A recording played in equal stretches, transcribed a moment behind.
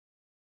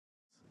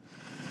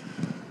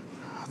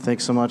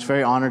Thanks so much.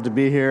 Very honored to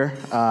be here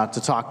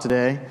to talk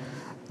today.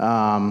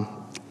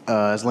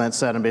 As Lance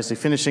said, I'm basically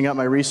finishing up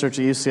my research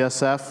at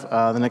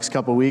UCSF the next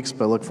couple weeks,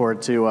 but look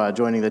forward to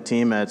joining the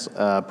team at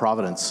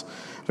Providence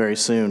very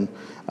soon.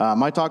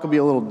 My talk will be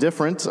a little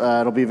different.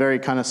 It'll be very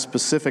kind of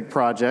specific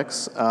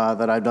projects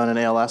that I've done in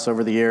ALS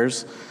over the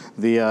years.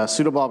 The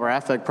pseudobulbar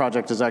affect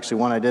project is actually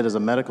one I did as a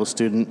medical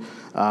student,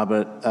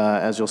 but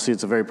as you'll see,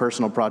 it's a very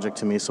personal project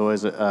to me, so I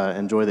always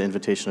enjoy the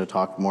invitation to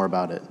talk more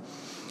about it.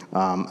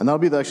 And that'll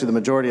be actually the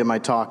majority of my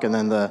talk, and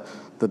then the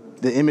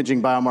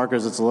imaging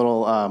biomarkers, it's a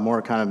little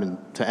more kind of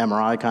into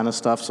MRI kind of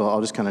stuff, so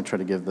I'll just kind of try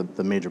to give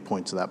the major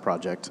points of that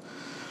project.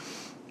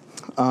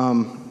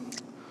 I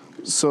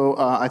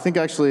think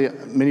actually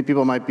many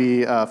people might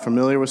be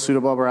familiar with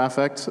pseudobulbar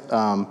affect,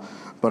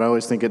 but I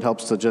always think it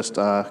helps to just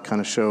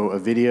kind of show a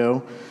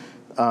video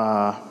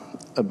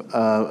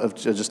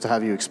just to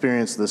have you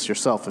experience this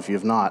yourself if you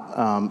have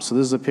not. So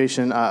this is a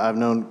patient I've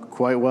known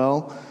quite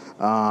well.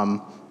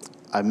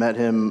 I've met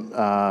him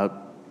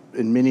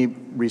in many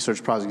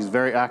research projects. He's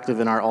very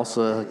active in our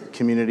ALSA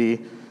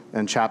community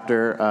and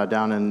chapter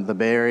down in the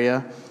Bay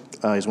Area.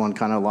 He's won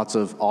kind of lots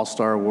of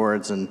all-star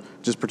awards and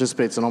just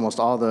participates in almost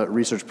all the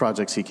research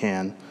projects he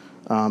can.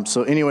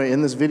 So anyway,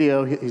 in this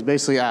video, he's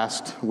basically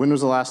asked, when was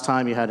the last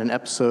time you had an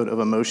episode of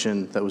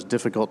emotion that was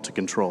difficult to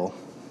control?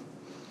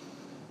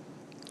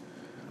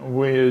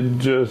 We had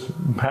just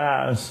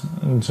passed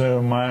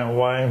to my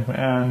wife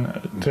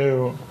and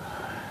two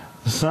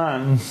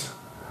sons.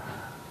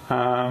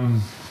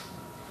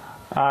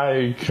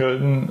 I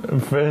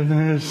couldn't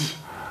finish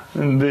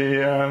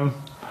the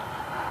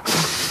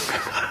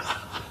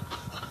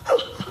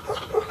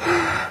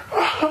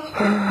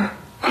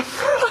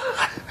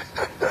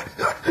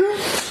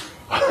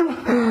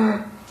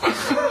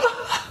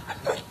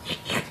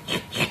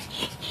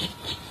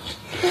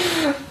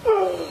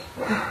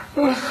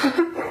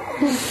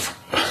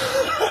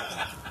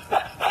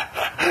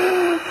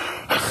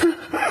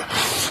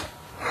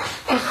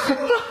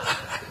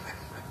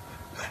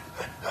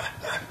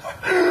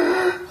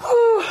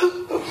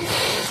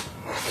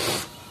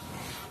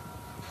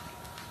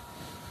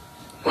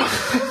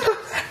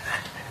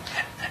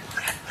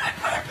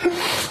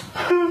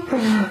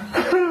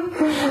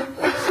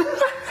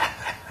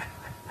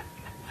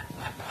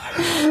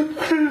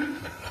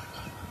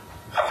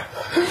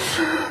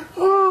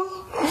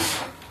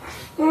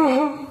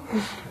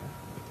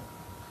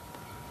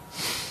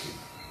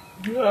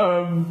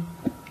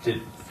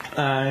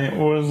I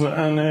was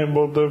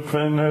unable to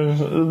finish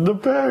the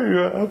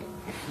paragraph.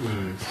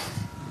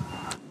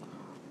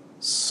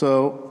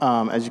 So,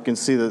 as you can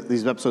see,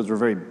 these episodes were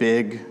very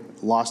big,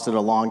 lasted a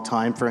long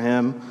time for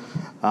him.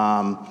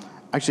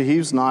 Actually, he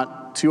was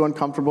not too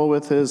uncomfortable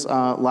with his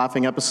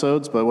laughing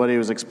episodes, but what he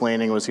was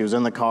explaining was he was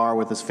in the car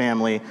with his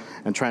family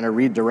and trying to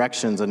read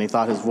directions, and he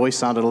thought his voice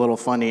sounded a little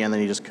funny, and then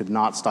he just could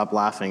not stop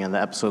laughing, and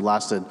the episode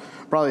lasted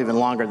probably even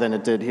longer than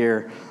it did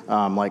here,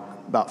 like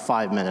about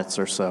 5 minutes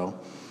or so.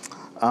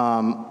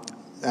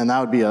 And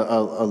that would be a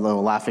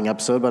little laughing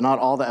episode, but not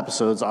all the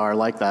episodes are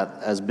like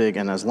that, as big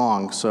and as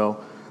long.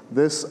 So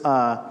this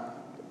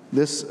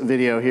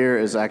video here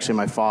is actually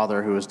my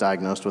father, who was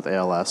diagnosed with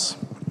ALS.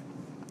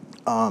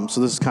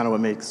 So this is kind of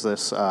what makes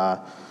this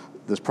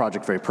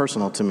project very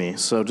personal to me.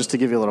 So just to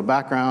give you a little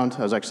background,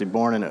 I was actually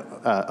born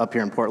up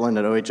here in Portland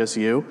at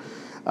OHSU,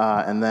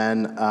 and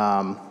then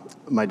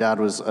my dad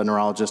was a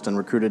neurologist and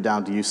recruited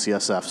down to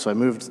UCSF. So I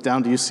moved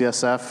down to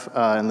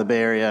UCSF in the Bay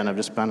Area, and I've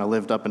just kind of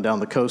lived up and down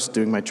the coast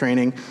doing my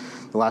training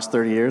the last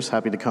 30 years,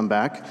 happy to come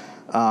back.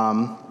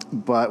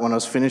 But when I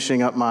was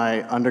finishing up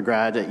my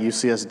undergrad at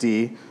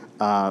UCSD,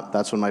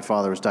 that's when my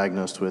father was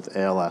diagnosed with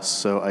ALS.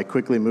 So I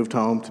quickly moved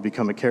home to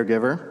become a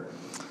caregiver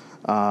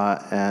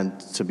and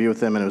to be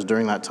with him, and it was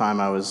during that time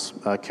I was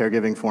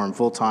caregiving for him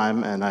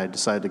full-time, and I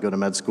decided to go to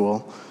med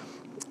school.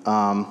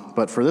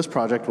 But for this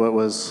project, what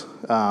was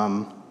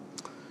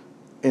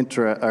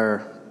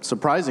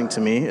surprising to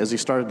me is he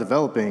started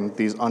developing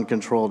these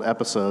uncontrolled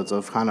episodes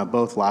of kind of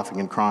both laughing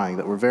and crying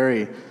that were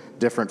very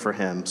different for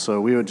him.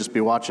 So we would just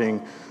be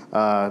watching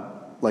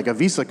like a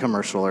Visa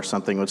commercial or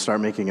something would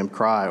start making him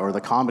cry, or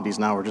the comedies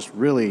now were just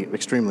really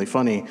extremely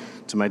funny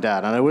to my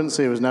dad. And I wouldn't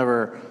say he was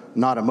never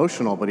not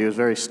emotional, but he was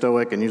very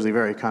stoic and usually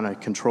very kind of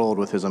controlled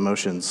with his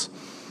emotions.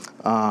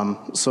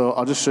 So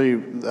I'll just show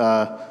you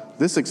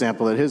this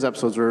example that his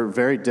episodes were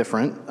very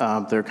different.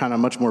 They're kind of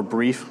much more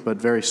brief, but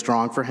very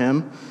strong for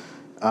him.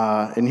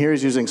 And here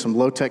he's using some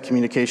low-tech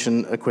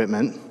communication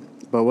equipment.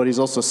 But what he's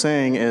also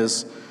saying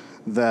is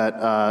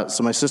that,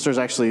 so my sister's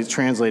actually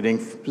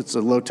translating. It's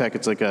a low-tech,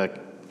 it's like an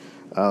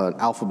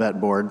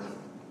alphabet board.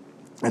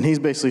 And he's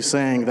basically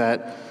saying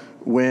that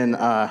when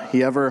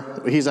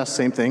he's asked the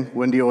same thing,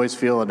 when do you always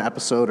feel an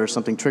episode or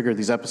something triggered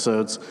these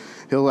episodes?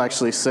 He'll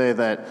actually say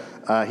that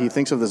he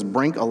thinks of this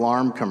Brink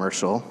alarm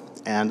commercial,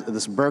 and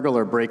this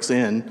burglar breaks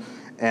in,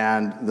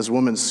 and this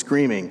woman's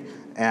screaming,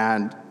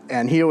 and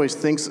he always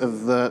thinks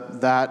of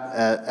that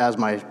as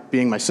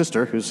being my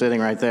sister, who's sitting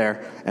right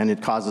there, and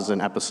it causes an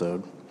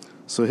episode.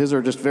 So his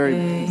are just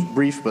very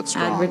brief but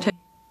strong.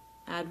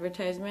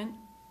 Advertisement.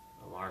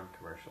 Alarm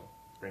commercial.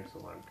 Brink's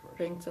alarm commercial.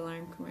 Brink's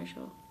alarm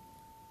commercial.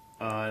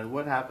 And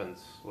what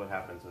happens? What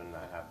happens when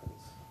that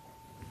happens?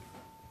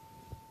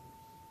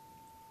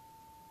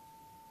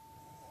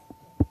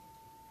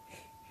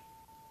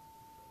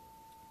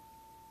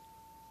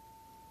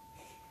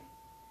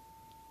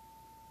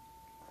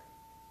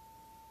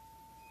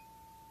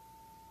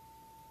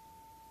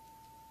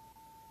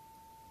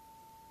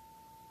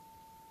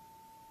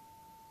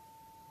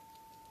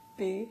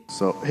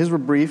 So his were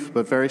brief,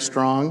 but very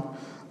strong.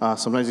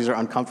 Sometimes these are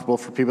uncomfortable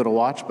for people to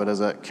watch, but as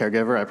a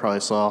caregiver, I probably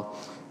saw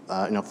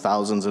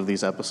thousands of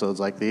these episodes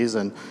like these.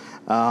 And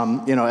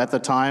at the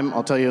time,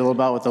 I'll tell you a little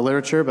about with the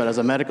literature, but as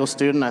a medical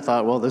student, I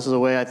thought, well, this is a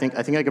way I think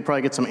I could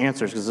probably get some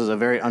answers, because this is a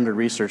very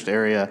under-researched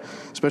area,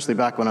 especially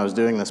back when I was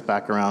doing this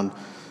back around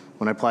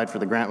when I applied for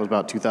the grant was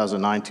about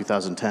 2009,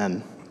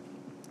 2010.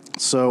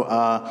 So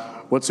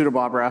what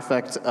pseudobarbara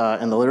affect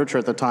in the literature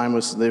at the time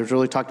was they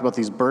really talked about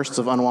these bursts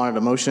of unwanted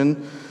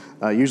emotion,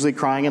 usually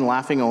crying and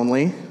laughing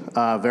only,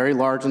 very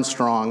large and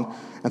strong,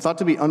 and thought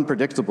to be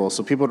unpredictable.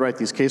 So people would write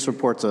these case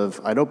reports of,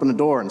 I'd open a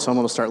door and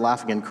someone would start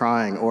laughing and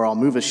crying, or I'll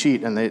move a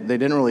sheet, and they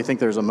didn't really think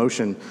there's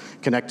emotion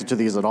connected to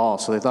these at all.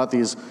 So they thought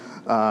these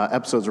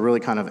episodes were really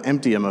kind of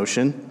empty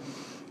emotion.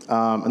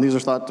 And these are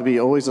thought to be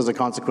always as a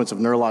consequence of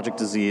neurologic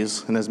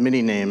disease, and has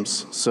many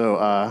names. So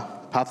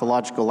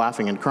pathological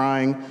laughing and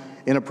crying,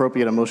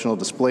 inappropriate emotional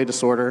display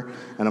disorder,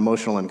 and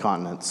emotional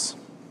incontinence.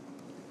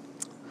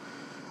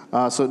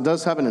 So it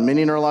does happen in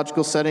many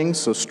neurological settings,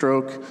 so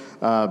stroke,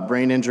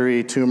 brain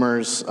injury,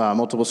 tumors,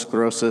 multiple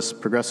sclerosis,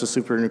 progressive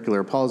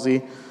supranuclear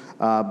palsy,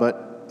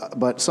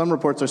 but some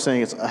reports are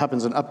saying it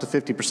happens in up to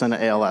 50%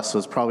 of ALS, so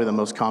it's probably the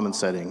most common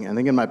setting. And I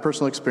think in my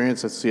personal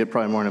experience, I see it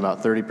probably more in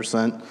about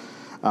 30%,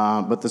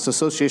 but this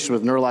association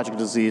with neurologic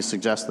disease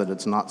suggests that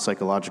it's not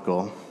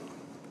psychological.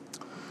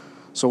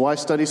 So why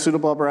study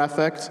pseudobarbara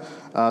affect?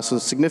 So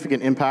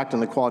significant impact on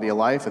the quality of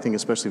life, I think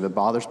especially if it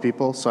bothers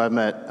people. So I've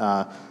met,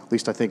 at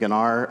least I think in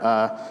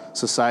our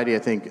society, I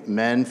think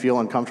men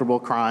feel uncomfortable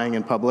crying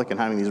in public and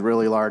having these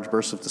really large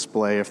bursts of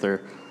display if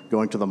they're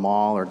going to the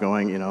mall or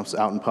going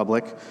out in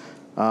public.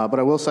 But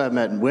I will say I've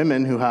met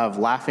women who have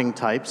laughing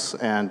types,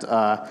 and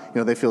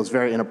they feel it's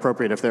very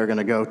inappropriate if they're going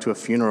to go to a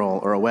funeral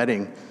or a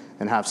wedding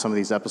and have some of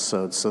these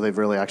episodes. So they've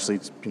really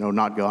actually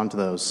not gone to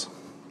those.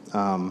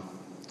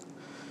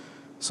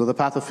 So the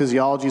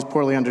pathophysiology is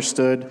poorly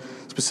understood,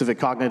 specific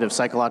cognitive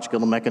psychological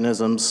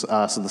mechanisms,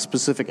 so the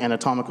specific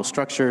anatomical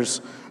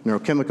structures,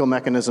 neurochemical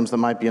mechanisms that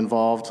might be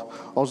involved.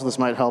 Also, this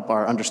might help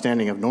our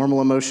understanding of normal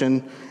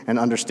emotion and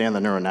understand the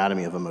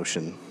neuroanatomy of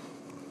emotion.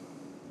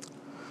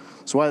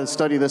 So why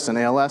study this in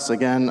ALS?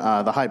 Again,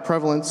 the high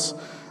prevalence.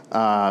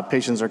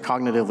 Patients are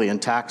cognitively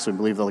intact, so we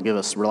believe they'll give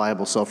us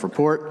reliable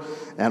self-report,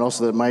 and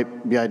also that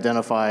might be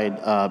identified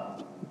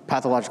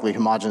pathologically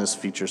homogeneous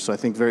features. So I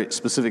think very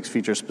specific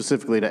features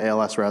specifically to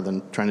ALS rather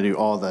than trying to do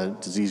all the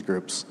disease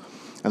groups.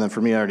 And then for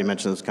me, I already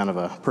mentioned it's kind of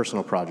a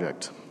personal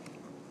project.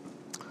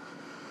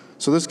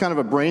 So this is kind of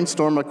a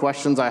brainstorm of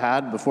questions I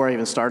had before I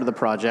even started the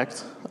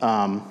project.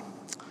 So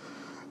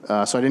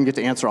I didn't get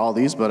to answer all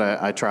these, but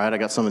I tried. I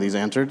got some of these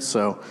answered.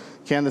 So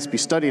can this be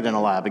studied in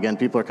a lab? Again,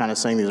 people are kind of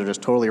saying these are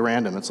just totally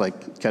random. It's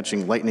like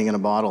catching lightning in a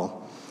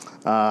bottle.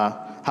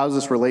 How does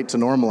this relate to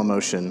normal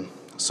emotion?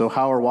 So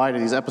how or why do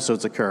these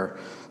episodes occur?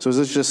 So is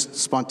this just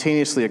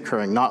spontaneously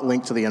occurring, not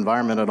linked to the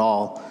environment at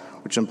all,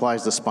 which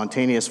implies the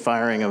spontaneous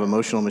firing of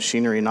emotional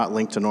machinery not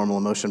linked to normal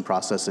emotion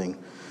processing?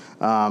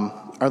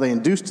 Are they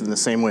induced in the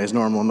same way as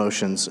normal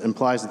emotions?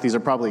 Implies that these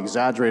are probably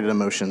exaggerated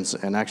emotions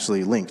and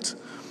actually linked.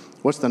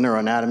 What's the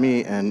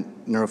neuroanatomy and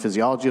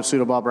neurophysiology of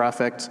pseudobarbara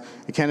affect?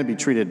 It can be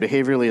treated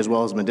behaviorally as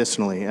well as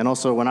medicinally. And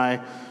also, when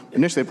I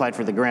initially applied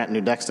for the grant,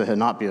 Nudexa had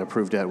not been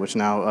approved yet, which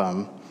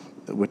now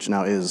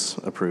is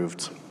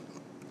approved.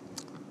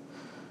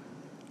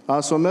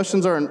 So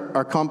emotions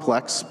are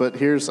complex, but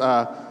here's,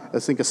 I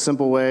think, a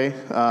simple way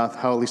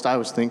how at least I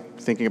was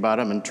thinking about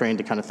them and trained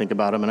to kind of think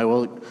about them. And I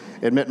will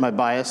admit my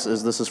bias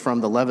is this is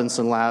from the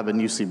Levinson lab in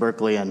UC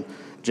Berkeley and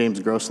James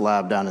Gross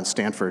lab down in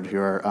Stanford, who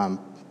are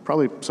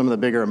probably some of the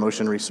bigger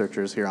emotion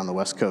researchers here on the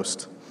West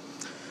Coast.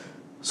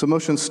 So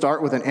emotions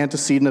start with an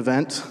antecedent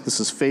event. This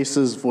is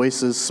faces,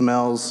 voices,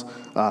 smells,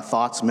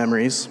 thoughts,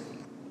 memories.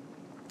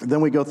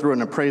 Then we go through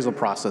an appraisal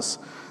process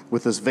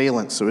with this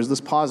valence. So is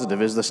this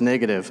positive? Is this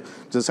negative?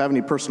 Does this have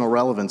any personal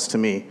relevance to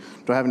me?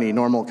 Do I have any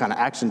normal kind of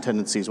action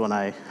tendencies when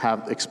I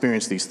have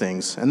experienced these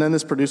things? And then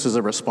this produces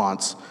a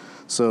response.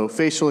 So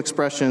facial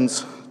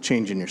expressions,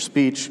 change in your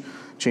speech,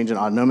 change in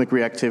autonomic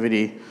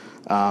reactivity.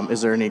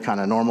 Is there any kind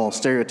of normal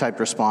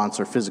stereotyped response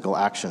or physical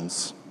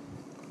actions?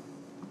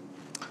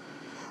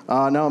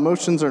 Now,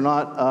 emotions are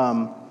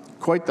not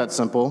quite that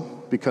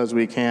simple because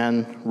we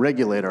can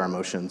regulate our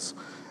emotions.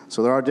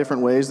 So there are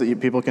different ways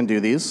that people can do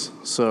these.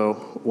 So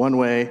one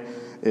way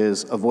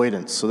is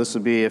avoidance. So this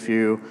would be if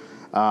you,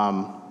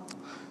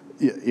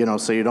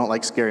 say you don't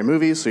like scary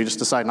movies, so you just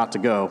decide not to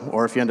go.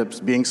 Or if you end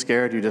up being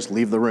scared, you just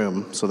leave the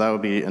room. So that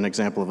would be an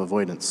example of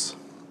avoidance.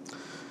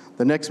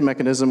 The next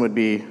mechanism would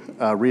be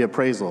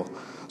reappraisal.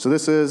 So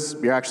this is,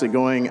 you're actually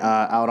going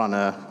out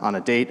on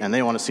a date and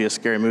they want to see a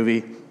scary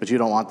movie, but you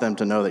don't want them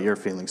to know that you're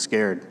feeling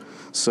scared.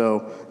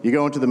 So you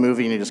go into the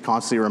movie and you just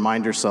constantly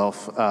remind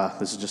yourself,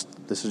 this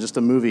is just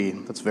a movie.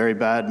 That's very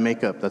bad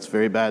makeup. That's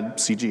very bad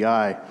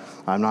CGI.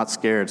 I'm not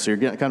scared. So you're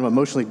getting kind of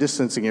emotionally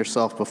distancing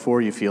yourself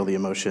before you feel the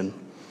emotion.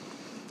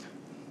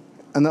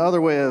 And the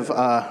other way of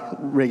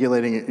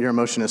regulating your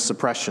emotion is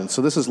suppression.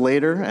 So this is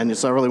later, and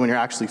it's not really when you're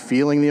actually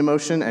feeling the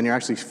emotion, and you're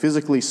actually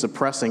physically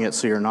suppressing it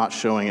so you're not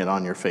showing it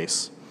on your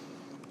face.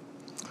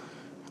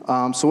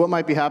 So what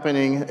might be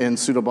happening in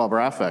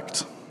pseudobulbar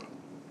affect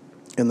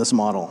in this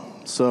model?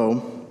 So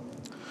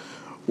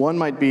one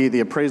might be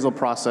the appraisal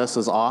process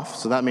is off.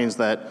 So that means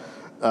that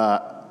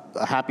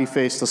a happy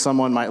face to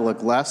someone might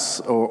look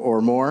less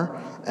or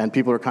more, and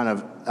people are kind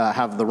of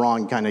have the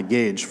wrong kind of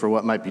gauge for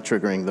what might be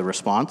triggering the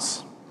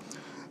response.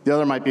 The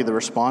other might be the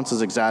response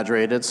is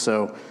exaggerated,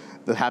 so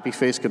the happy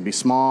face could be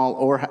small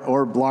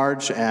or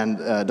large, and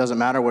it doesn't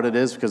matter what it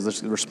is because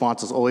the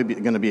response is always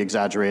going to be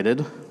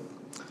exaggerated.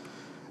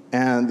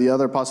 And the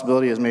other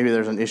possibility is maybe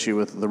there's an issue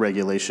with the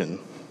regulation.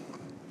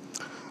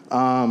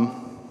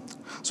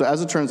 So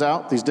as it turns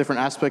out, these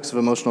different aspects of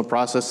emotional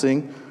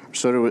processing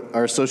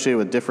are associated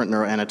with different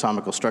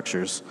neuroanatomical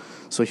structures.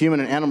 So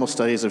human and animal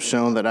studies have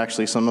shown that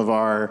actually some of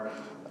our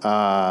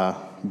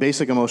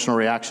basic emotional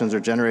reactions are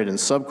generated in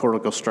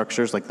subcortical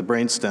structures like the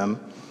brainstem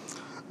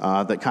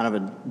that kind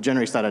of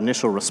generates that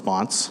initial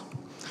response.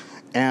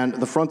 And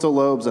the frontal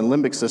lobes and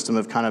limbic system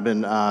have kind of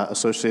been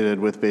associated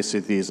with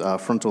basically these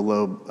frontal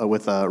lobe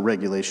with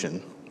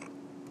regulation.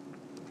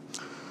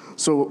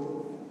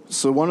 So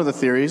one of the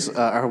theories,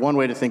 or one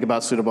way to think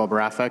about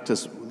pseudobulbar affect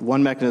is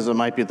one mechanism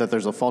might be that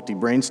there's a faulty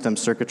brainstem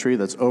circuitry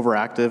that's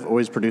overactive,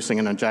 always producing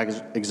an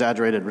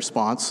exaggerated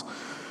response.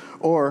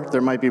 Or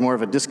there might be more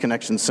of a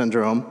disconnection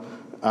syndrome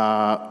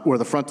where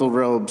the frontal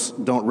lobes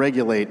don't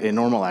regulate a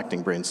normal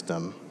acting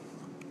brainstem.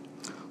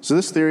 So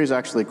this theory is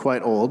actually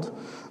quite old.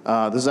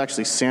 This is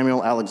actually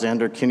Samuel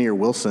Alexander Kinnear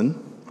Wilson.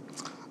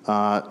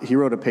 He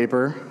wrote a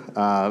paper,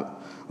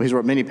 he's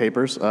wrote many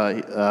papers,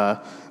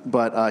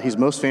 but he's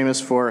most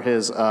famous for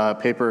his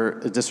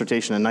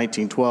dissertation in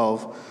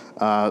 1912.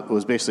 It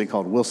was basically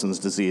called Wilson's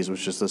disease,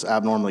 which is this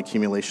abnormal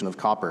accumulation of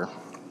copper.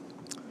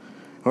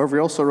 However,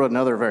 he also wrote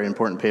another very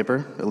important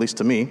paper, at least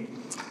to me.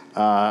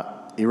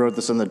 He wrote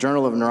this in the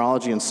Journal of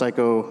Neurology and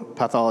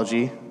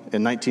Psychopathology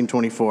in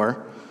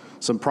 1924.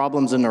 Some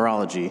problems in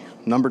neurology.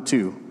 Number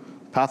 2,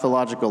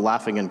 pathological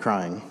laughing and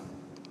crying.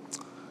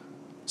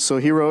 So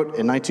he wrote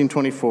in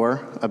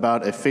 1924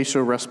 about a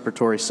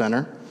faciorespiratory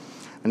center,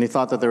 and he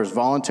thought that there was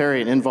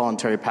voluntary and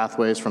involuntary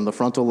pathways from the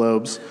frontal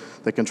lobes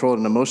that controlled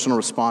an emotional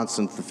response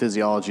into the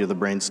physiology of the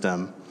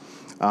brainstem.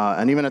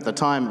 And even at the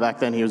time, back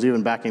then, he was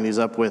even backing these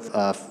up with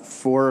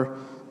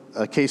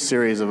a case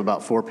series of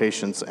about 4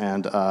 patients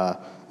and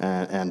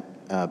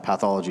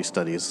pathology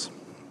studies.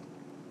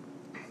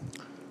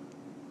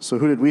 So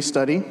who did we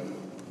study?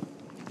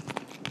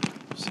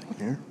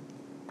 Here.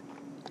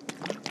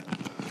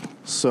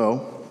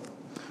 So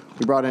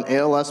we brought in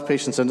ALS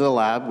patients into the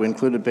lab. We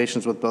included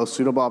patients with both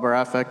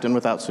pseudobulbar affect and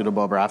without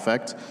pseudobulbar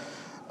affect.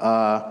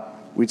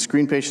 We'd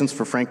screen patients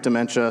for frank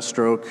dementia,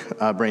 stroke,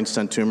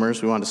 brainstem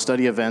tumors. We wanted to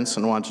study events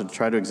and wanted to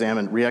try to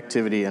examine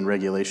reactivity and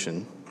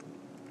regulation.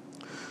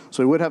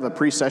 So we would have a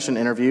pre-session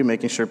interview,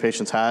 making sure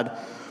patients had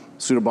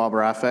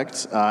pseudobulbar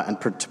affect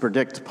and to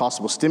predict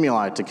possible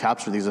stimuli to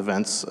capture these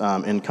events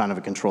in kind of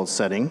a controlled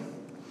setting.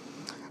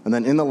 And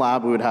then in the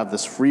lab, we would have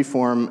this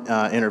free-form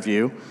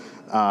interview,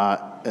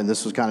 and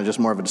this was kind of just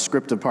more of a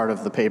descriptive part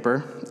of the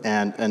paper,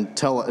 and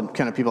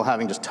kind of people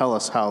having just tell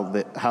us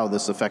how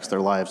this affects their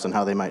lives and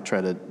how they might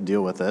try to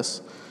deal with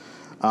this.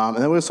 And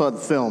then we also had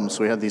films.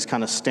 So we had these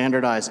kind of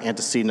standardized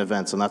antecedent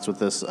events, and that's what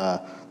this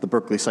the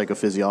Berkeley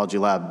Psychophysiology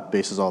Lab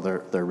bases all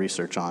their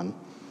research on.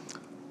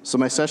 So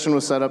my session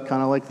was set up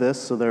kind of like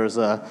this. So there was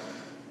a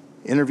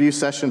interview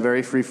session,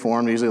 very free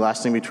form, usually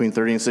lasting between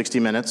 30 and 60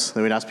 minutes.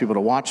 Then we'd ask people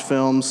to watch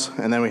films,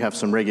 and then we have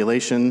some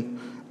regulation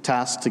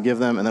tasks to give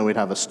them, and then we'd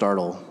have a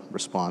startle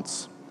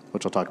response,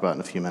 which I'll talk about in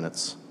a few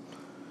minutes.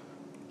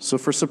 So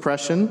for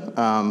suppression,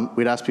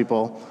 we'd ask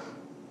people,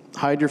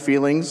 hide your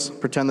feelings,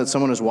 pretend that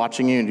someone is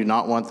watching you and do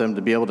not want them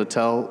to be able to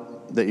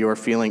tell that you are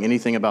feeling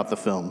anything about the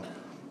film.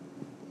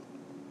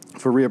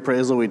 For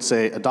reappraisal, we'd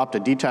say, adopt a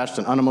detached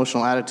and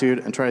unemotional attitude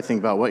and try to think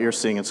about what you're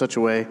seeing in such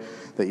a way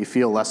that you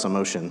feel less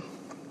emotion.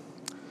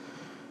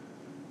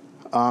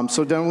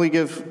 So generally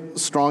give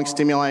strong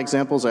stimuli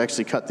examples. I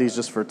actually cut these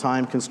just for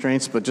time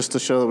constraints, but just to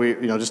show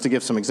that just to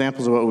give some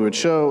examples of what we would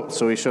show.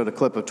 So we showed a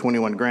clip of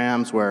 21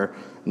 grams where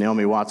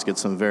Naomi Watts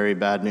gets some very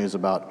bad news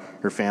about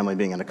her family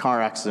being in a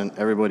car accident.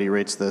 Everybody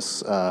rates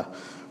this,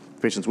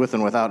 patients with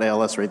and without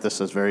ALS rate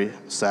this as very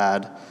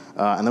sad.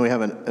 And then we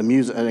have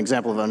an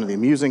example of one of the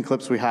amusing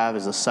clips we have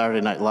is a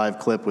Saturday Night Live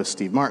clip with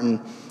Steve Martin,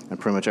 and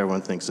pretty much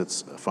everyone thinks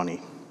it's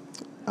funny.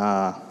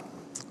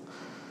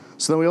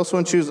 So then we also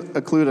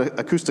include an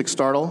acoustic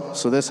startle.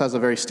 So this has a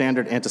very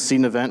standard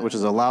antecedent event, which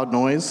is a loud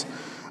noise.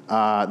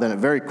 Then it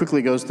very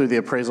quickly goes through the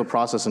appraisal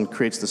process and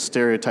creates the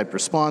stereotyped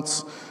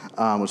response.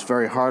 was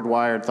very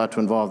hardwired, thought to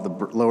involve the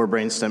lower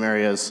brainstem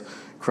areas,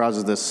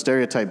 causes this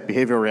stereotype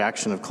behavioral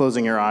reaction of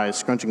closing your eyes,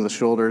 scrunching the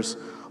shoulders,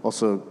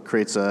 also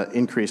creates an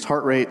increased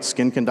heart rate,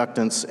 skin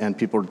conductance, and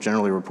people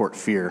generally report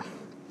fear.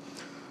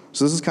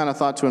 So this is kind of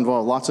thought to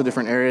involve lots of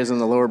different areas in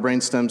the lower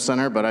brainstem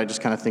center, but I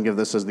just kind of think of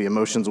this as the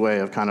emotions way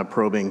of kind of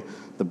probing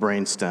the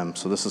brainstem.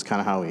 So this is kind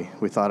of how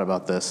we thought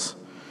about this.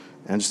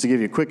 And just to give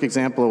you a quick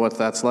example of what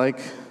that's like.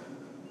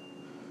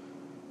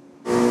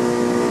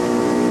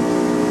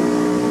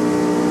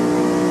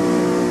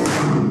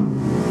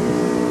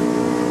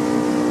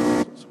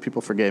 So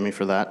people forgave me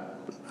for that.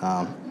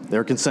 They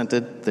were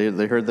consented.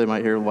 They heard they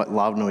might hear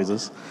loud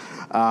noises.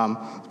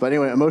 But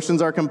anyway,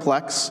 emotions are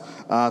complex,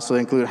 so they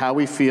include how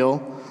we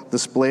feel,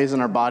 displays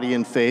in our body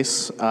and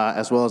face,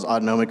 as well as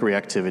autonomic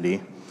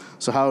reactivity.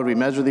 So how would we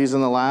measure these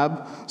in the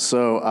lab?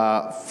 So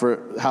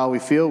for how we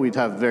feel, we'd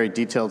have very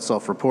detailed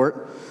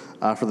self-report.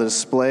 For the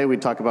display,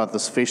 we'd talk about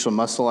this facial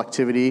muscle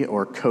activity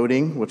or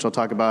coding, which I'll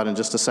talk about in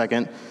just a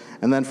second.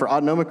 And then for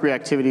autonomic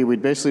reactivity,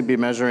 we'd basically be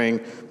measuring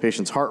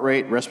patients' heart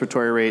rate,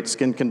 respiratory rate,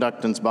 skin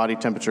conductance, body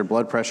temperature,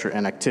 blood pressure,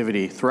 and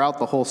activity throughout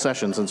the whole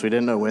session, since we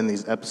didn't know when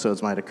these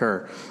episodes might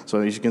occur. So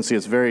as you can see,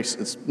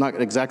 it's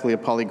not exactly a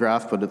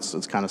polygraph, but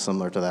it's kind of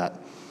similar to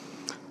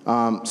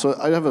that. So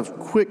I have a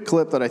quick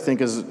clip that I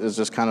think is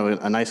just kind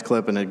of a nice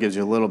clip, and it gives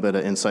you a little bit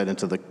of insight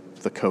into the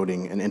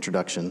coding and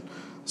introduction.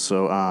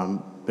 So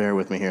bear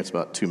with me here, it's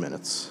about 2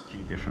 minutes.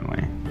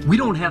 Differently. We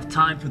don't have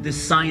time for this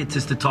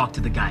scientist to talk to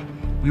the guy.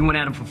 We went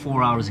at him for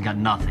 4 hours and got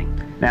nothing.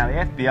 Now, the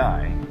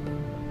FBI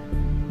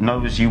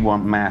knows you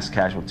want mass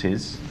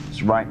casualties.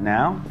 So right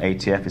now,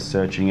 ATF is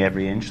searching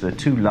every inch of the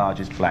 2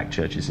 largest black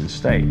churches in the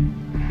state.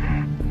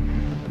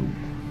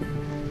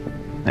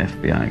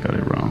 FBI got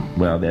it wrong.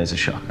 Well, there's a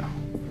shocker.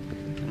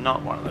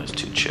 Not one of those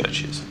 2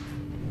 churches.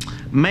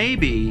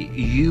 Maybe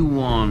you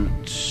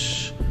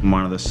want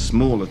one of the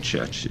smaller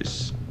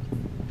churches.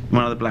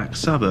 One of the black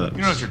suburbs.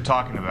 You know what you're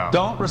talking about.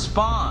 Don't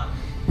respond.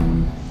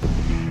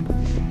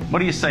 What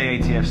do you say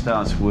ATF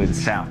starts with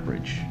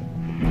Southbridge?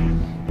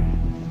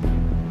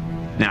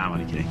 No, I'm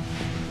only kidding.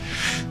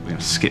 We're going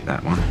to skip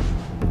that one.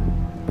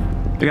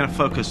 We're going to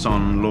focus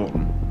on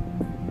Lawton.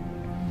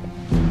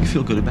 You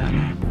feel good about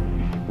it?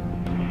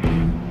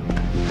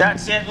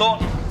 That's it,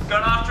 Lawton.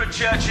 Going after a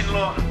church in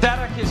Lawton. That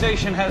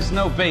accusation has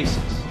no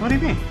basis. What do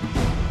you mean?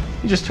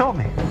 You just told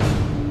me.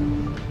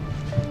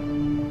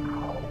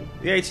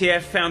 The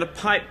ATF found a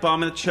pipe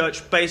bomb in the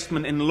church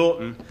basement in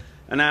Lawton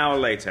an hour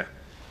later.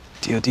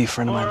 DOD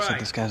friend of mine All said right.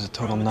 this guy's a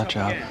total nut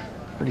job.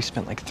 Heard he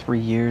spent like 3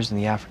 years in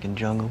the African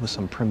jungle with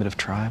some primitive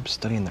tribe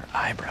studying their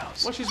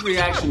eyebrows. What's his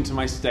reaction to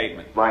my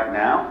statement? Right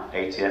now,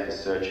 ATF is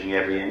searching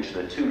every inch of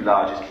the 2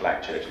 largest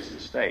black churches in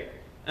the state.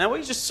 Now, what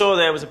you just saw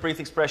there was a brief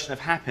expression of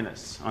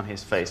happiness on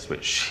his face,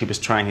 which he was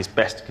trying his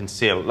best to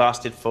conceal. It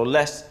lasted for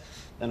less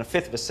than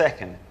 1/5 of a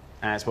second,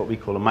 as what we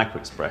call a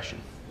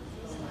micro-expression.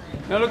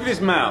 Now look at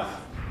his mouth.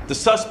 The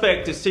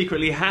suspect is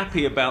secretly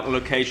happy about the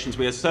locations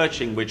we are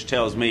searching, which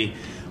tells me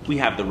we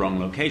have the wrong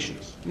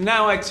locations.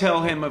 Now I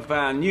tell him of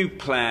our new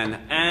plan,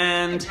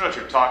 and... You know what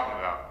you're talking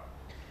about.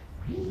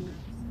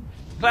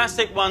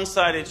 Classic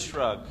one-sided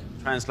shrug.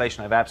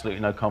 Translation, I have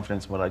absolutely no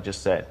confidence in what I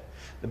just said.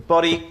 The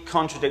body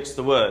contradicts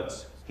the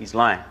words. He's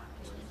lying.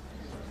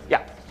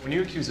 Yeah. When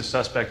you accuse a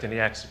suspect and he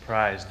acts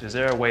surprised, is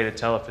there a way to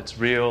tell if it's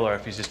real or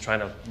if he's just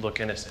trying to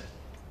look innocent?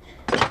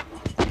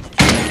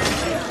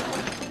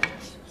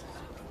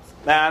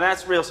 Now,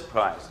 that's real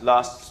surprise.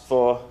 Lasts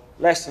for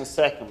less than a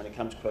second when it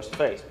comes across the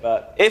face.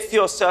 But if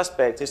your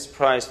suspect is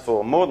surprised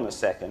for more than a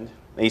second,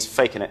 he's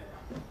faking it.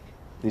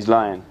 He's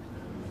lying.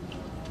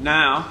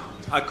 Now,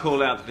 I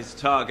call out that his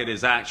target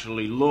is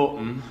actually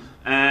Lawton,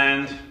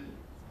 and...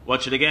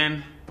 watch it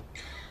again.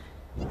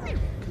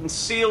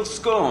 Concealed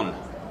scorn.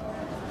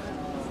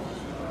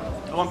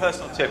 One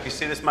personal tip, you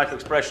see this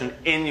micro-expression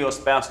in your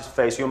spouse's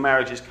face, your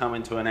marriage is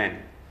coming to an end.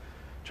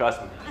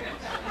 Trust me.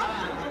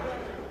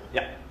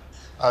 Yeah.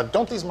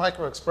 Don't these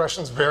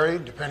micro-expressions vary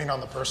depending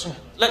on the person?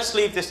 Let's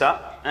leave this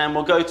up, and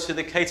we'll go to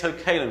the Cato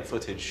Kalin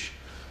footage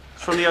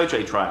from the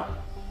OJ trial.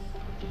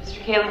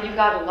 Mr. Kalin, you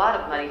got a lot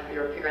of money for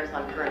your appearance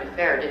on Current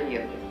Affair, didn't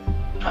you?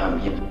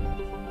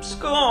 Yeah.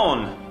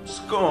 Scorn.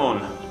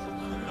 Scorn.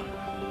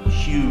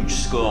 Huge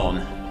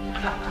scorn.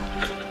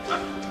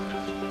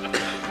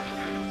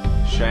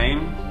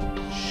 Shame,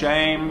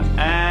 shame,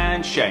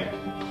 and shame.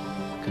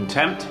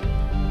 Contempt.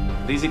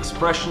 These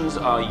expressions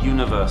are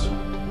universal.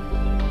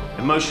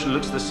 Emotion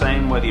looks the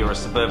same whether you're a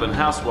suburban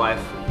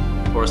housewife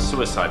or a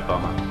suicide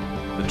bomber.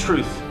 The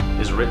truth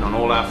is written on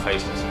all our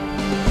faces.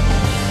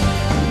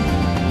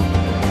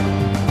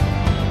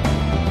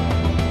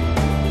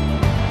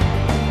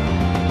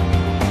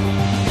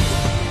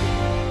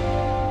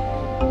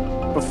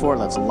 Before,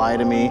 that's Lie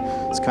to Me.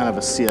 It's kind of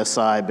a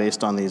CSI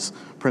based on these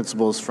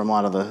principles from a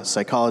lot of the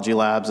psychology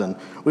labs, and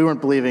we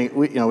weren't believing,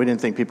 we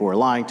didn't think people were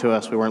lying to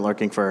us. We weren't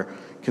looking for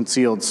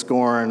concealed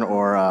scorn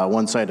or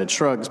one-sided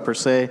shrugs per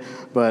se,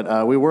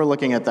 but we were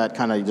looking at that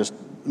kind of just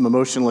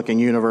emotion looking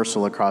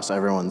universal across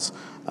everyone's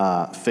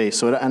face.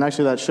 So, and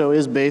actually that show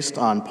is based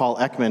on Paul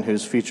Ekman,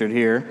 who's featured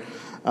here.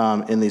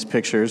 in these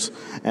pictures.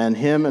 And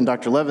him and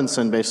Dr.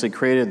 Levinson basically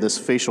created this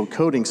facial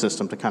coding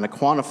system to kind of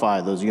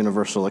quantify those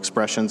universal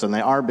expressions, and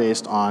they are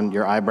based on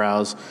your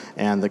eyebrows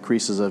and the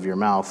creases of your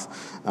mouth.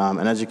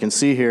 And as you can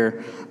see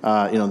here,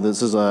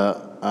 this is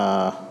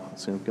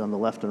let's see, go on the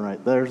left and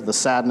right. There's the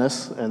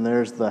sadness, and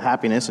there's the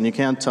happiness, and you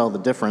can't tell the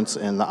difference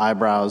in the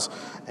eyebrows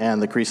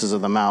and the creases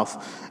of the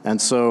mouth.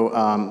 And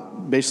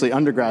so basically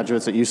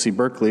undergraduates at UC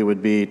Berkeley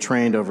would be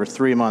trained over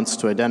 3 months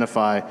to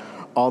identify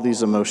all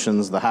these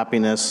emotions: the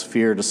happiness,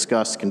 fear,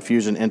 disgust,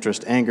 confusion,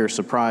 interest, anger,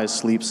 surprise,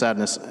 sleep,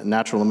 sadness,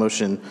 natural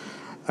emotion,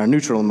 or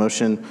neutral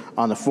emotion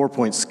on the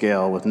 4-point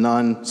scale, with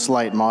none,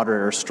 slight,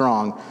 moderate, or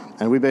strong.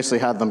 And we basically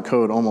had them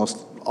code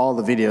almost all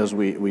the videos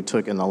we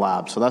took in the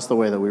lab. So that's the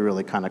way that we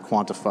really kind of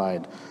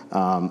quantified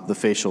the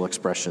facial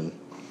expression.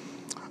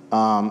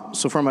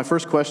 So for my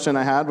first question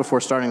I had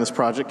before starting this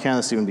project, can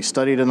this even be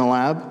studied in the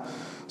lab?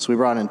 So we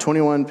brought in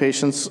 21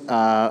 patients with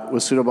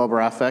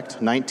pseudobulbar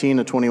affect. 19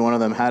 to 21 of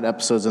them had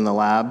episodes in the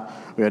lab.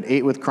 We had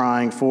 8 with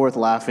crying, 4 with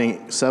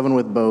laughing, 7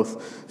 with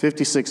both,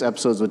 56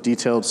 episodes with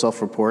detailed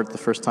self-report, the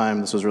first time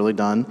this was really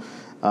done,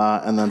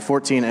 and then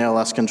 14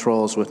 ALS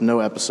controls with no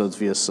episodes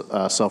via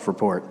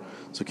self-report.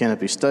 So can it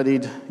be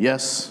studied?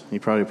 Yes.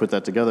 You probably put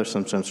that together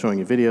since I'm showing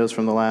you videos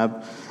from the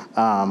lab.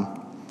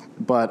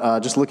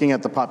 But just looking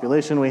at the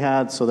population we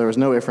had, so there was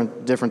no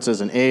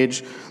differences in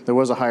age. There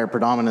was a higher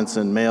predominance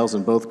in males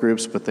in both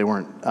groups, but they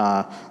weren't,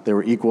 they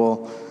were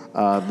equal.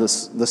 The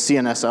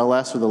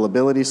CNS-LS, or the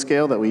lability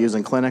scale that we use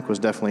in clinic, was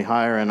definitely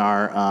higher in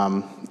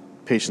our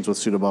patients with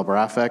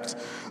pseudobulbar affect.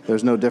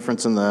 There's no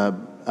difference in the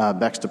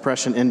Beck's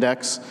depression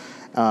index.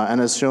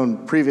 And as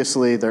shown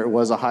previously, there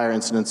was a higher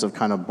incidence of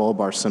kind of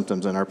bulbar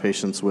symptoms in our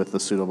patients with the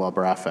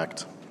pseudobulbar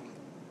affect.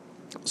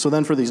 So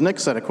then for these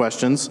next set of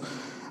questions,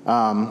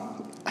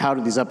 how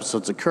do these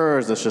episodes occur?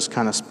 Is this just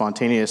kind of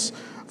spontaneous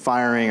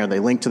firing? Are they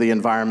linked to the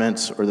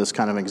environment, or this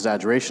kind of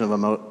exaggeration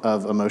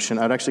of emotion?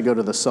 I'd actually go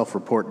to the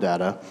self-report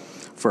data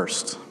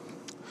first.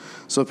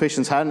 So if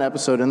patients had an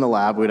episode in the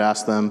lab, we'd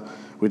ask them,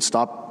 we'd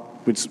stop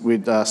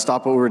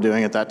what we were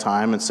doing at that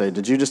time and say,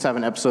 did you just have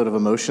an episode of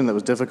emotion that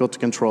was difficult to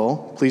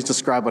control? Please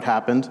describe what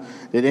happened.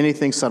 Did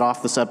anything set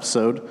off this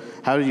episode?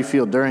 How did you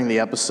feel during the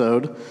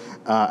episode?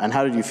 And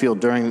how did you feel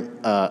during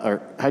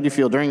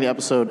the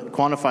episode?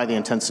 Quantify the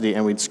intensity,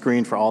 and we'd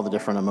screen for all the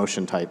different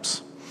emotion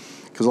types.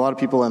 Because a lot of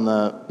people in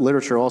the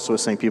literature also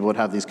was saying people would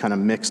have these kind of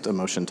mixed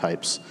emotion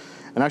types.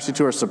 And actually,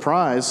 to our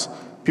surprise,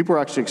 people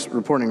were actually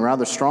reporting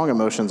rather strong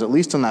emotions, at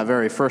least in that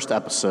very first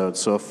episode.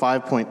 So a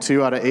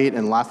 5.2 out of 8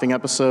 in laughing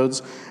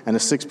episodes, and a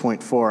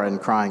 6.4 in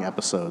crying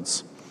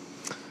episodes.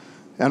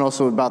 And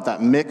also about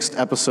that mixed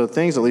episode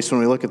things, at least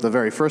when we look at the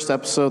very first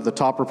episode, the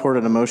top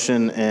reported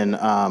emotion in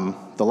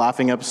the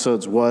laughing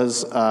episodes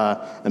was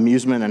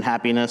amusement and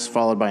happiness,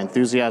 followed by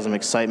enthusiasm,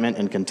 excitement,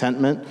 and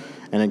contentment.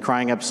 And in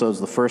crying episodes,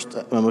 the first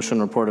emotion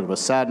reported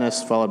was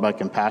sadness, followed by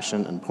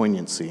compassion and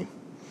poignancy.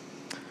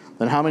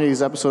 Then how many of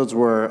these episodes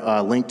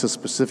were linked to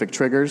specific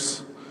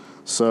triggers?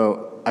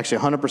 So actually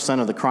 100%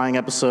 of the crying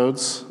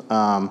episodes,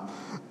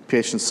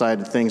 patients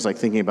cited things like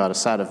thinking about a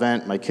sad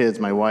event, my kids,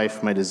 my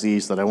wife, my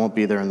disease, that I won't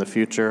be there in the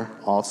future,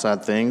 all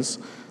sad things.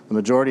 The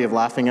majority of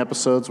laughing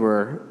episodes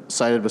were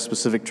cited with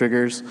specific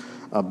triggers.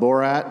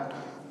 Borat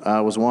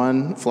was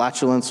one,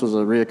 flatulence was a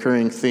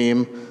reoccurring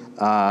theme,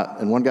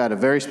 and one guy had a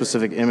very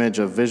specific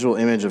visual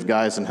image of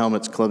guys in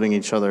helmets clubbing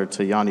each other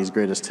to Yanni's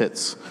Greatest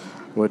Hits,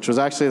 which was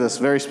actually this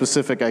very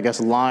specific, I guess,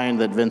 line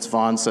that Vince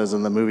Vaughn says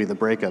in the movie The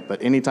Breakup.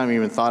 But anytime you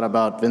even thought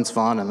about Vince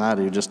Vaughn and that,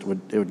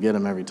 it would get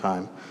him every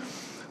time.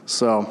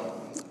 So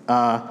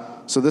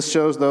this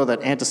shows, though,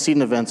 that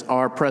antecedent events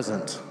are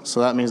present.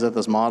 So that means that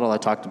this model I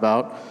talked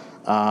about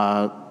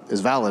is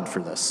valid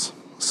for this.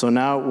 So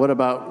now what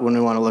about when we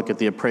want to look at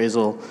the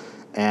appraisal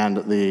and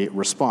the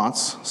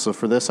response? So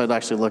for this, I'd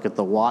actually look at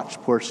the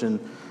watch portion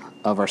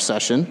of our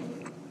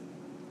session.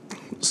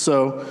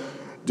 So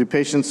do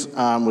patients with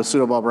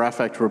pseudobulbar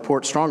affect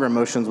report stronger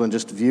emotions when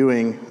just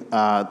viewing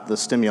the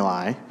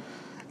stimuli?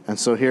 And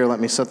so here, let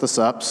me set this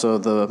up. So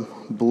the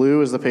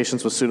blue is the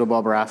patients with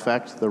pseudobulbar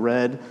affect. The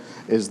red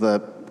is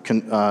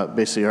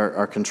basically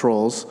our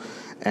controls.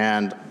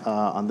 And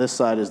on this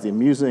side is the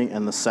amusing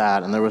and the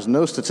sad. And there was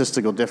no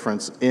statistical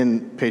difference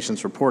in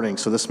patients reporting.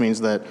 So this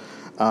means that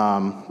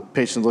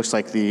patient looks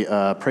like the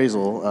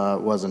appraisal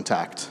was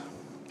intact.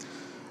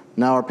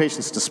 Now, are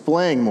patients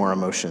displaying more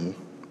emotion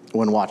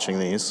when watching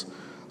these?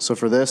 So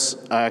for this,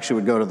 I actually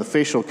would go to the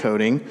facial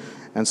coding.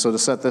 And so to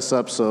set this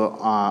up, so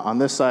on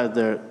this side,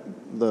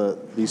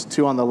 these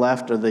two on the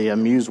left are the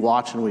amused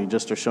watch, and we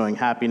just are showing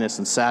happiness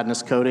and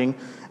sadness coding.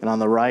 And on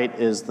the right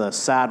is the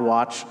sad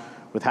watch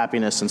with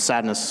happiness and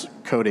sadness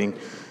coding.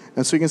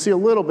 And so you can see a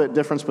little bit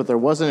difference, but there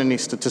wasn't any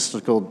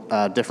statistical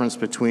difference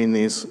between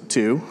these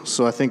two.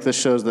 So I think this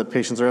shows that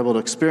patients are able to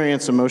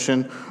experience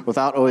emotion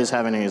without always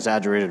having an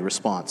exaggerated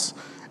response.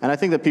 And I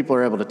think that people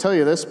are able to tell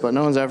you this, but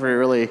no one's ever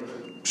really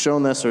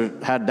shown this or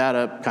had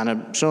data kind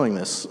of showing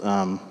this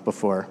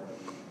before.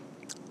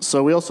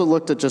 So we also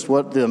looked at just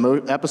what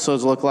the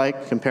episodes look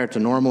like compared to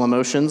normal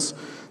emotions.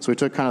 So we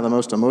took kind of the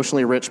most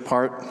emotionally rich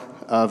part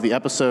of the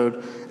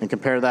episode and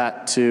compared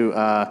that to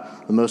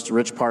the most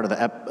rich part of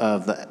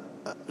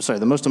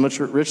the most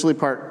richly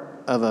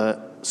part of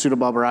a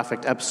pseudobulbar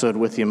affect episode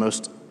with the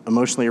most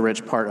emotionally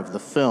rich part of the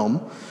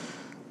film.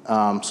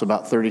 So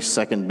about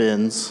 30-second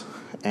bins.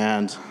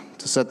 And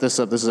to set this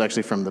up, this is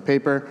actually from the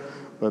paper,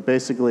 but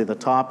basically the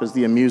top is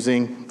the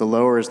amusing, the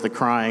lower is the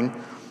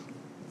crying.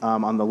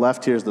 On the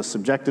left here is the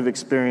subjective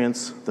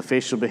experience, the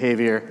facial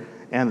behavior,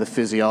 and the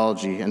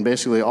physiology. And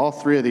basically all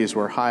three of these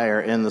were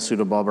higher in the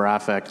pseudobulbar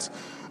affect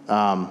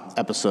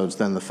episodes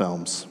than the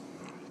films.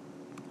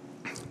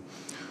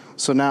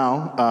 So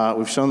now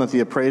we've shown that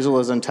the appraisal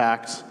is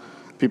intact.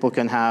 People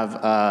can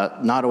have,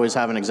 not always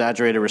have an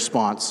exaggerated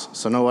response.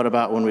 So now what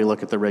about when we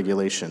look at the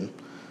regulation?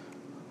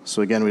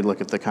 So again, we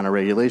look at the kind of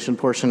regulation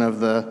portion of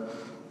the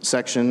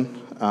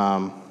section.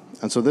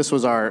 And so this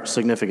was our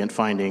significant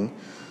finding.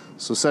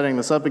 So setting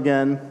this up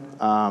again,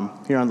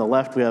 here on the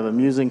left we have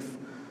amusing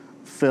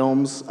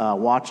films,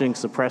 watching,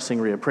 suppressing,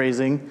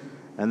 reappraising.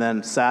 And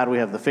then sad, we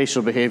have the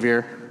facial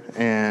behavior.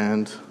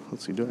 And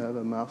let's see, do I have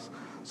a mouse?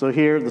 So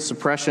here the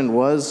suppression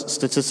was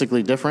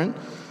statistically different.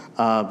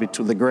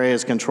 Between the gray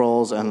is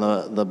controls and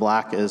the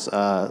black is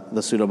the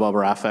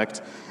pseudobulbar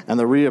affect. And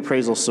the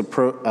reappraisal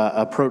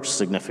approach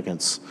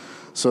significance.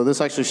 So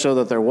this actually showed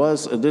that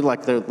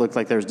it looked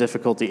like there was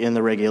difficulty in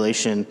the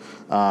regulation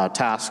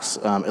tasks,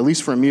 at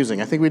least for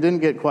amusing. I think we didn't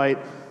get quite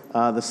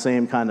the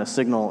same kind of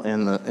signal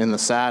in the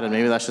sad, and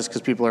maybe that's just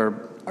because people are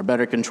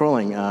better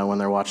controlling when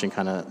they're watching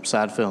kind of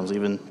sad films,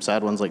 even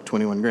sad ones like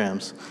 21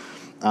 grams.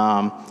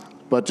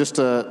 But just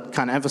to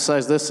kind of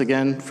emphasize this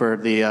again for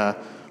the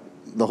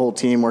whole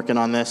team working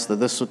on this, that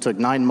this took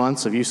 9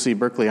 months of UC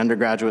Berkeley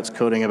undergraduates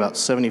coding about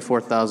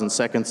 74,000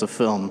 seconds of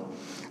film.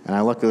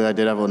 And luckily I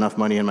did have enough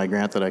money in my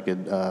grant that I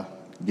could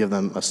give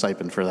them a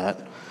stipend for that.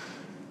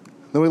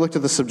 Then we looked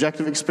at the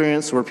subjective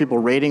experience. Were people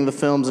rating the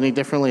films any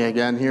differently?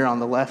 Again, here on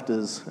the left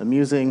is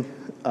amusing,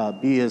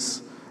 B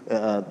is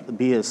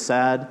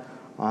sad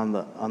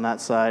on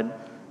that side.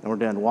 And we're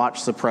doing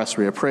watch, suppress,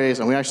 reappraise.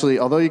 And we actually,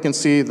 although you can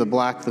see the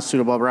black, the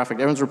pseudobulbar affect,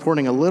 everyone's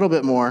reporting a little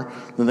bit more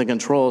than the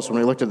controls. When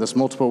we looked at this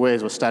multiple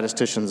ways with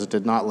statisticians, it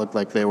did not look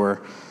like they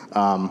were,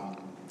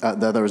 that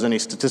there was any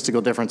statistical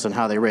difference in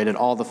how they rated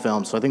all the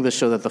films. So I think this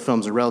showed that the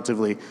films are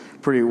relatively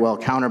pretty well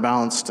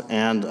counterbalanced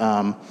and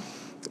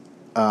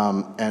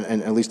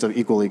at least of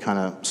equally kind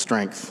of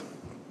strength.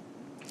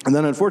 And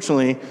then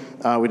unfortunately,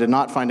 we did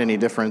not find any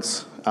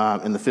difference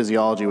in the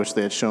physiology which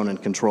they had shown in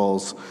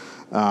controls.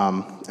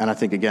 And I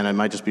think, again, it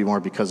might just be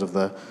more because of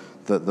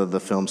the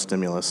film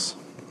stimulus.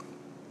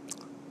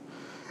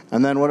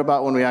 And then what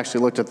about when we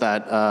actually looked at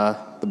that,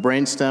 the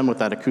brainstem with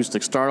that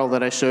acoustic startle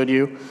that I showed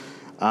you?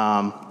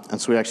 And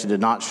so we actually did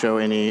not show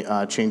any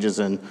changes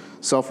in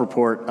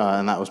self-report,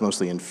 and that was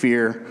mostly in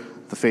fear,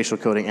 the facial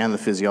coding, and the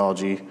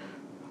physiology.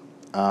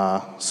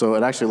 So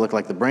it actually looked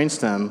like the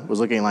brainstem was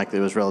looking like it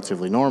was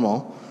relatively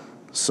normal.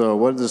 So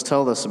what does this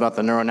tell us about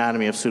the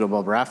neuroanatomy of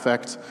pseudobulbar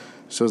affect?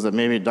 Shows that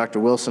maybe Dr.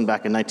 Wilson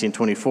back in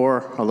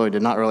 1924, although he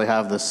did not really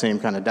have the same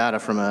kind of data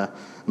from a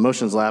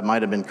emotions lab,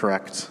 might have been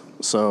correct.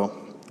 So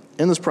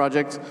in this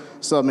project,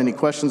 still have many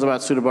questions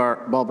about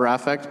pseudobulbar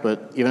affect,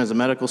 but even as a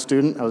medical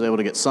student, I was able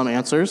to get some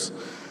answers.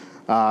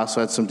 So I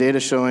had some data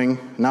showing,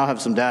 now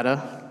have some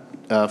data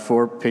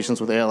for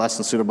patients with ALS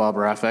and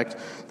pseudobulbar affect.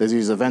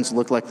 These events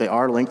look like they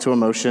are linked to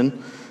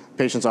emotion.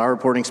 Patients are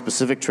reporting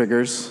specific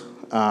triggers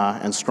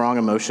and strong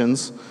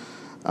emotions.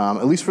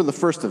 At least for the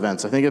first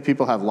events. I think if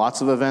people have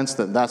lots of events,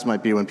 that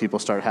might be when people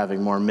start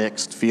having more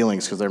mixed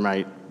feelings because they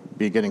might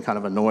be getting kind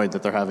of annoyed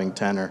that they're having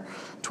 10 or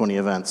 20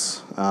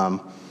 events.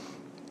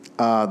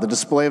 The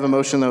display of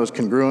emotion, though, is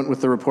congruent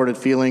with the reported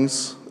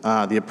feelings.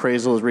 The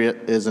appraisal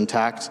is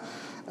intact,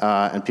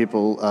 and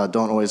people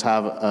don't always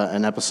have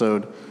an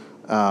episode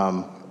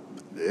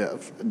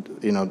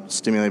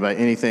stimulated by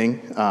anything.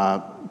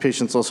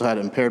 Patients also had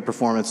impaired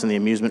performance in the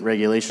amusement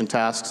regulation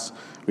tasks.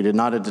 We did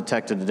not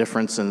detect a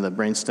difference in the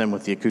brainstem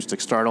with the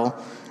acoustic startle.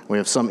 We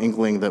have some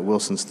inkling that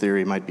Wilson's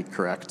theory might be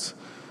correct.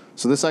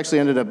 So this actually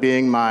ended up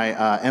being my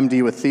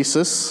MD with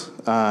thesis,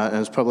 and it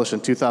was published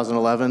in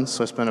 2011.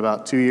 So I spent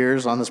about 2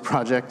 years on this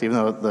project, even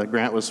though the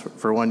grant was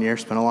for 1 year,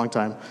 spent a long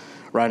time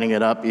writing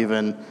it up,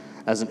 even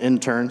as an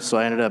intern. So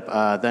I ended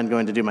up then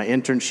going to do my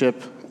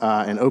internship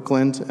in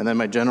Oakland, and then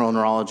my general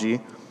neurology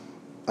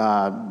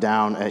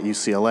down at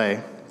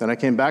UCLA. Then I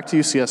came back to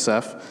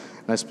UCSF,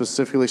 and I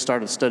specifically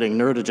started studying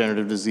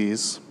neurodegenerative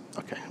disease.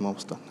 Okay, I'm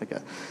almost done. Okay,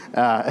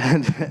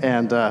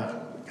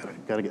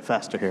 gotta get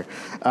faster here.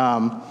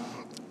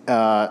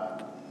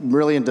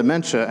 Really in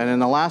dementia, and in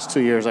the last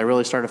 2 years, I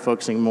really started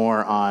focusing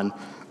more on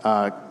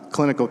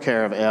clinical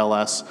care of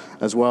ALS,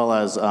 as well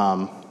as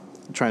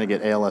trying to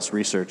get ALS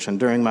research. And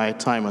during my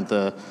time with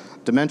the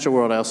dementia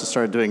world, I also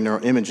started doing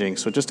neuroimaging.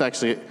 So it just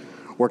actually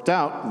worked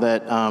out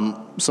that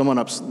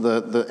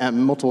the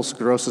multiple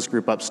sclerosis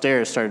group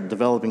upstairs started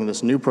developing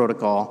this new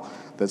protocol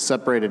that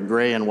separated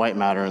gray and white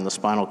matter in the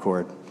spinal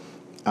cord.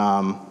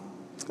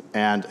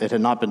 And it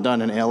had not been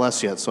done in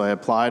ALS yet, so I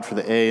applied for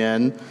the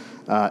AN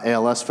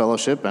ALS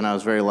fellowship, and I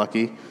was very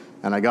lucky,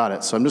 and I got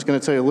it. So I'm just going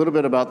to tell you a little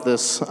bit about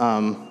this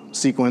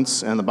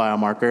sequence and the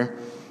biomarker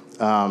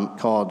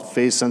called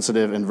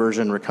phase-sensitive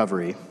inversion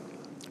recovery.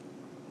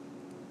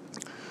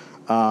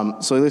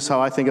 So at least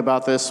how I think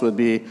about this would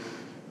be,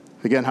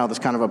 again, how this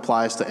kind of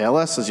applies to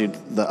ALS is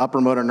the upper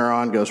motor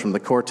neuron goes from the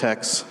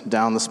cortex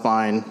down the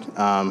spine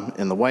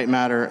in the white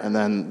matter, and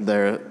then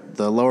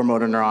the lower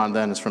motor neuron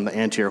then is from the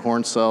anterior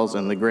horn cells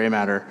and the gray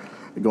matter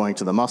going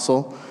to the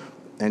muscle.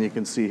 And you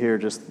can see here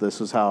just this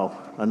is how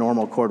a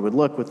normal cord would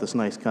look with this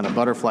nice kind of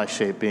butterfly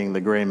shape being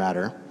the gray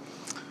matter.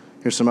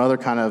 Here's some other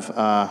kind of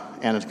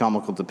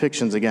anatomical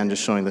depictions, again,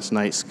 just showing this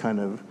nice kind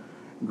of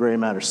gray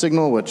matter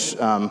signal, which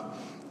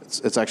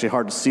it's actually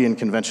hard to see in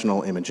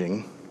conventional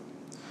imaging.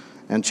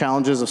 And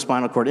challenges of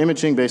spinal cord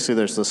imaging, basically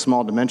there's the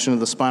small dimension of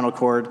the spinal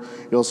cord.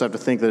 You also have to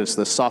think that it's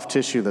the soft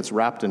tissue that's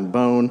wrapped in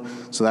bone,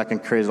 so that can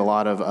create a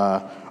lot of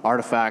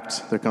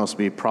artifact. There can also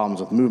be problems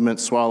with movement,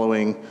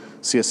 swallowing,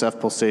 CSF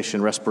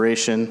pulsation,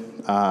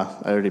 respiration. I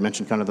already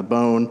mentioned kind of the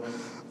bone,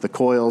 the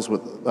coils,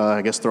 with,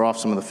 I guess throw off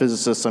some of the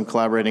physicists I'm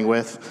collaborating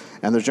with,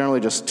 and there's generally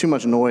just too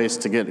much noise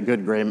to get a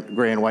good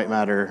gray and white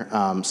matter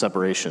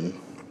separation.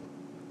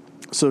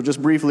 So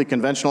just briefly,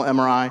 conventional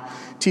MRI.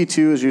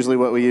 T2 is usually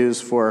what we use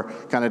for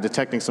kind of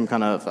detecting some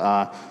kind of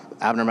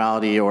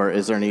abnormality or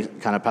is there any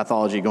kind of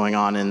pathology going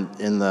on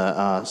in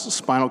the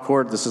spinal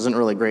cord. This isn't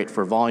really great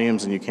for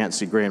volumes and you can't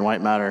see gray and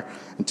white matter.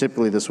 And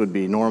typically this would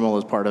be normal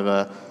as part of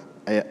a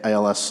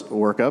ALS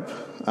workup.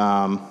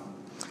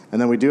 And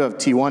then we do have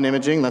T1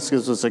 imaging. That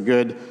gives us a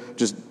good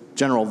just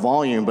general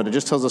volume, but it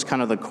just tells us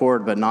kind of the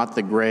cord, but not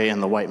the gray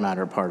and the white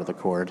matter part of the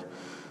cord.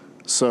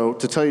 So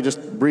to tell you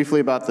just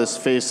briefly about this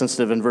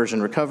phase-sensitive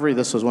inversion recovery,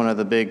 this was one of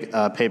the big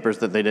papers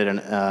that they did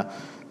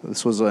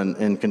this was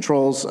in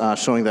controls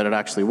showing that it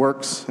actually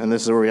works, and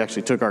this is where we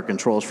actually took our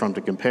controls from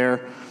to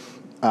compare.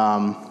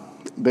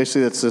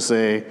 Basically, it's just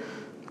a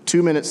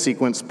 2-minute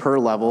sequence per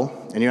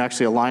level, and you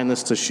actually align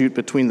this to shoot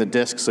between the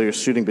discs, so you're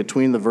shooting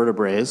between the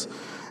vertebrae.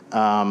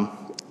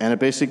 And it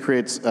basically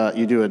creates,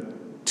 you do a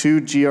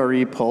 2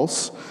 GRE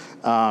pulse,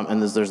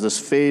 and there's this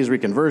phase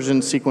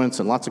reconversion sequence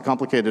and lots of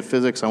complicated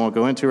physics I won't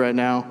go into right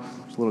now.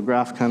 There's a little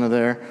graph kind of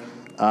there.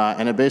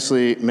 And it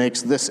basically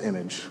makes this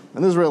image.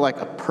 And this is really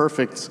like a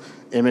perfect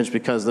image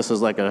because this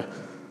is like a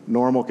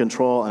normal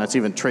control, and it's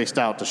even traced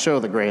out to show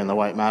the gray and the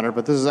white matter,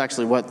 but this is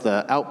actually what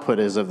the output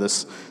is of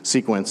this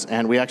sequence.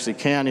 And we actually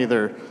can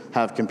either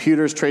have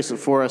computers trace it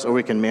for us, or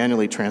we can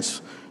manually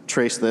trace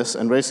this,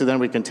 and basically then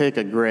we can take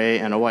a gray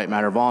and a white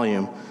matter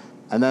volume.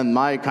 And then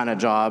my kind of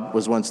job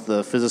was, once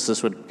the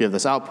physicist would give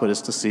this output, is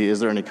to see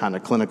is there any kind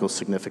of clinical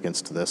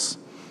significance to this.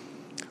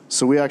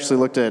 So we actually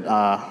looked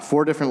at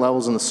 4 different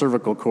levels in the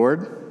cervical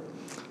cord,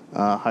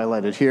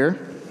 highlighted here.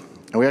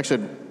 And we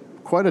actually had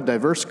quite a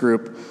diverse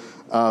group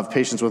of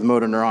patients with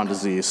motor neuron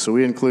disease. So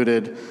we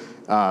included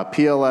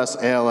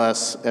PLS,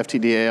 ALS,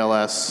 FTD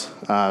ALS,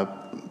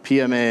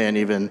 PMA, and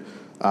even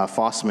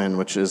Fossman,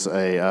 which is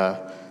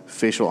a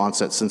facial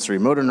onset sensory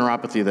motor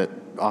neuropathy that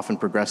often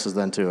progresses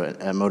then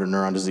to a motor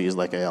neuron disease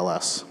like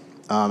ALS.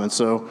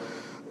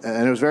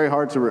 And it was very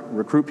hard to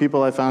recruit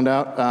people, I found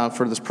out,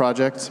 for this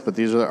project, but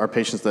these are our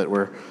patients that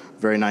were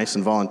very nice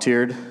and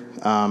volunteered.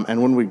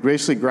 And when we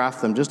basically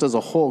graphed them just as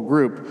a whole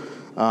group,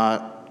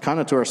 kind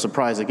of to our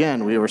surprise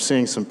again, we were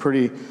seeing some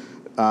pretty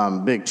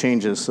big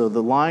changes. So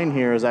the line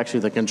here is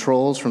actually the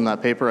controls from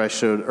that paper I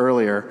showed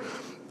earlier,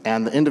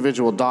 and the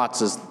individual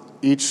dots is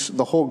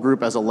the whole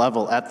group as a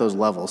level at those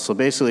levels. So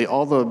basically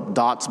all the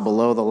dots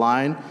below the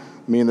line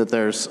mean that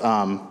there's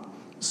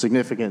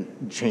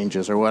significant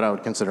changes, or what I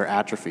would consider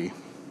atrophy.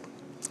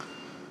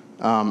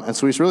 And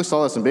so we really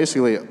saw this in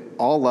basically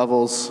all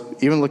levels,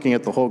 even looking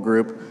at the whole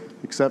group,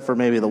 except for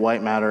maybe the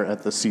white matter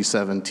at the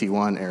C7,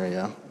 T1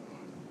 area.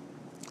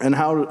 And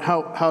how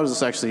does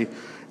this actually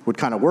would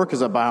kind of work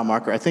as a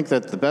biomarker? I think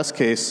that the best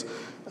case,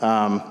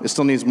 it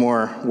still needs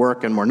more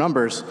work and more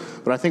numbers,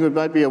 but I think it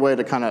might be a way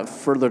to kind of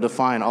further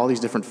define all these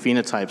different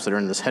phenotypes that are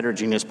in this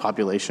heterogeneous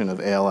population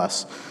of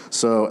ALS.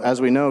 So as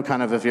we know,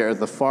 kind of if you're at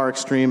the far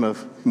extreme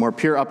of more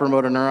pure upper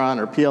motor neuron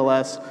or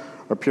PLS,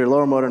 or pure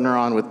lower motor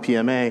neuron with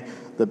PMA,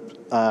 the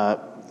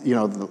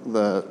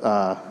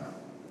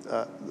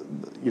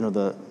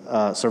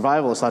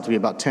survival is thought to be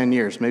about 10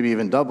 years, maybe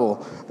even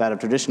double that of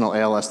traditional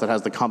ALS that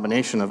has the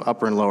combination of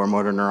upper and lower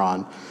motor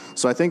neuron.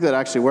 So I think that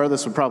actually where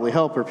this would probably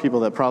help are people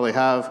that probably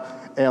have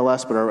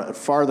ALS but are at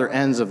farther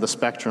ends of the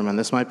spectrum, and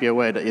this might be a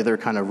way to either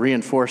kind of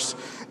reinforce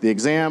the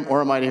exam,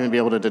 or it might even be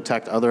able to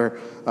detect other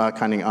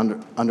kind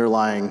of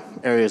underlying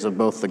areas of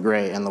both the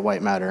gray and the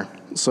white matter.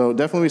 So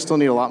definitely we still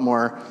need a lot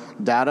more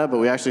data, but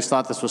we actually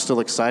thought this was still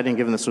exciting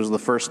given this was the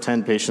first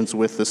 10 patients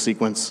with the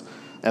sequence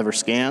ever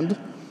scanned.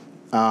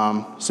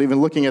 So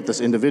even looking at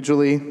this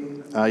individually,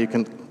 you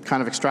can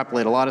kind of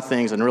extrapolate a lot of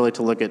things, and really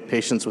to look at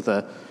patients with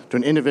to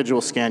an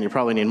individual scan, you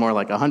probably need more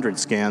like 100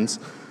 scans.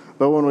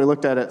 But when we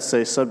looked at it,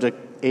 say subject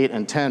 8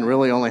 and 10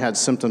 really only had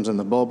symptoms in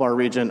the bulbar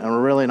region, and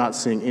we're really not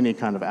seeing any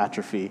kind of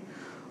atrophy.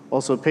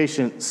 Also,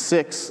 patient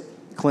 6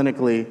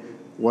 clinically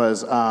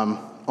was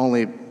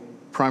only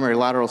primary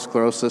lateral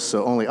sclerosis,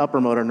 so only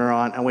upper motor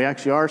neuron, and we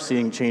actually are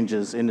seeing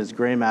changes in his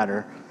gray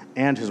matter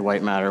and his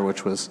white matter,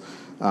 which was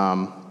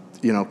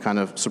kind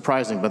of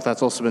surprising, but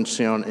that's also been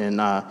shown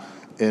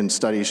in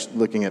studies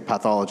looking at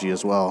pathology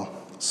as well.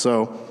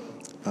 So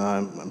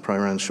I'm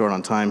probably running short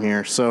on time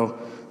here. So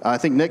I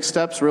think next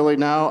steps really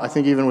now, I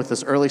think even with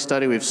this early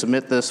study, we've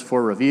submit this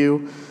for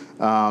review.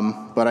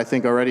 But I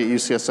think already at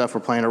UCSF,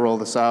 we're planning to roll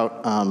this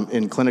out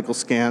in clinical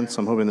scans. So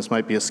I'm hoping this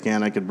might be a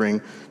scan I could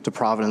bring to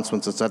Providence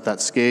once it's at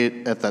that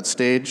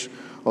stage.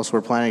 Also,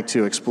 we're planning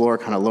to explore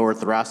kind of lower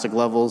thoracic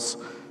levels.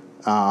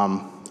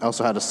 I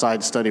also had a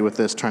side study with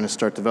this, trying to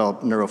start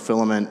develop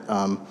neurofilament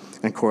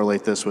and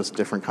correlate this with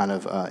different kind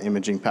of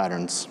imaging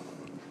patterns.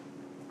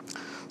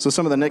 So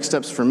some of the next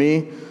steps for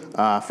me,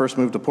 first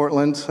moved to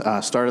Portland,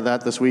 started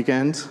that this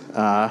weekend,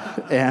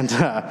 and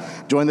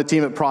joined the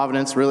team at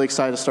Providence. Really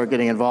excited to start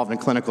getting involved in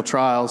clinical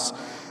trials.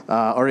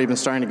 Already been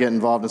starting to get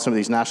involved in some of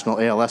these national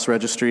ALS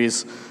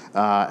registries,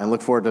 and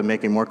look forward to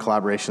making more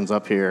collaborations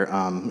up here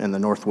in the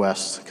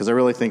Northwest, because I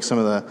really think some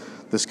of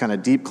this kind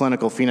of deep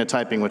clinical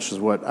phenotyping, which is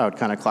what I would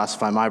kind of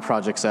classify my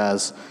projects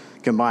as,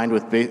 combined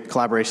with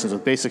collaborations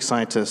with basic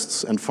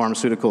scientists and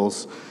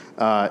pharmaceuticals,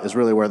 is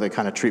really where the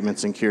kind of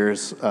treatments and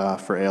cures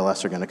for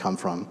ALS are going to come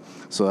from.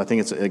 So I think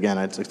it's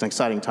an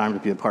exciting time to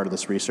be a part of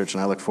this research,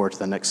 and I look forward to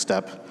the next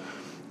step.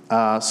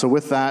 So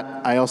with that,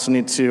 I also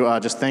need to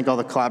just thank all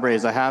the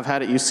collaborators I have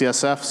had at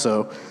UCSF.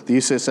 So the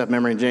UCSF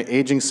Memory and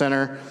Aging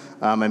Center,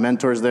 my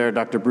mentors there,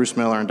 Dr. Bruce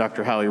Miller and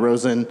Dr. Howie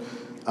Rosen.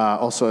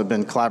 Also have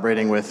been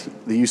collaborating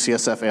with the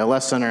UCSF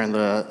ALS Center and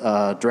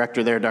the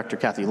director there, Dr.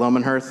 Kathy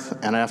Lomenhirth.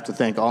 And I have to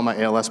thank all my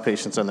ALS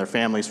patients and their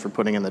families for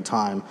putting in the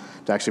time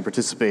to actually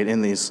participate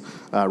in these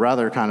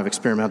rather kind of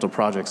experimental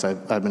projects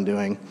I've been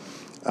doing.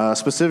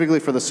 Specifically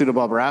for the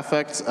pseudobulbar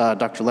affect,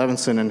 Dr.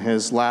 Levinson and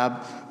his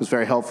lab was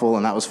very helpful,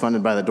 and that was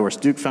funded by the Doris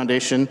Duke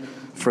Foundation.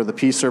 For the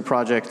PSER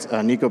project,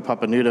 Nico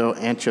Papanudo,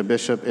 Antje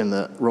Bishop in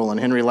the Roland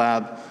Henry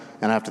lab,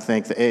 and I have to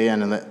thank the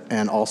AN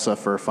and ALSA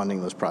for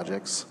funding those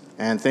projects.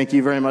 And thank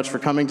you very much for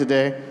coming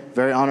today.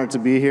 Very honored to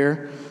be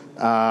here,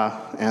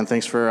 and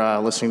thanks for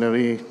listening to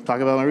me talk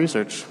about my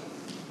research.